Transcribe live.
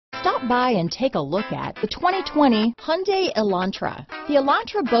Stop by and take a look at the 2020 Hyundai Elantra. The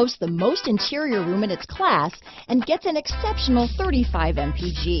Elantra boasts the most interior room in its class and gets an exceptional 35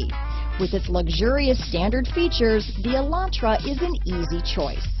 mpg. With its luxurious standard features, the Elantra is an easy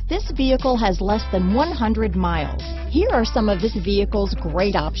choice. This vehicle has less than 100 miles. Here are some of this vehicle's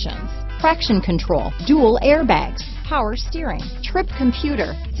great options: traction control, dual airbags, power steering, trip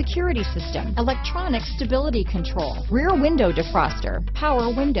computer, security system, electronic stability control, rear window defroster,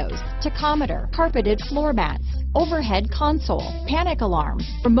 power windows, tachometer, carpeted floor mats, overhead console, panic alarm,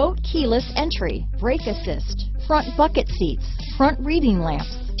 remote keyless entry, brake assist, front bucket seats, front reading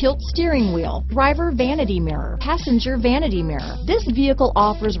lamps, tilt steering wheel, driver vanity mirror, passenger vanity mirror. This vehicle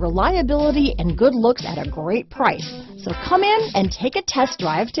offers reliability and good looks at a great price. So come in and take a test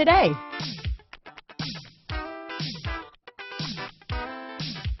drive today.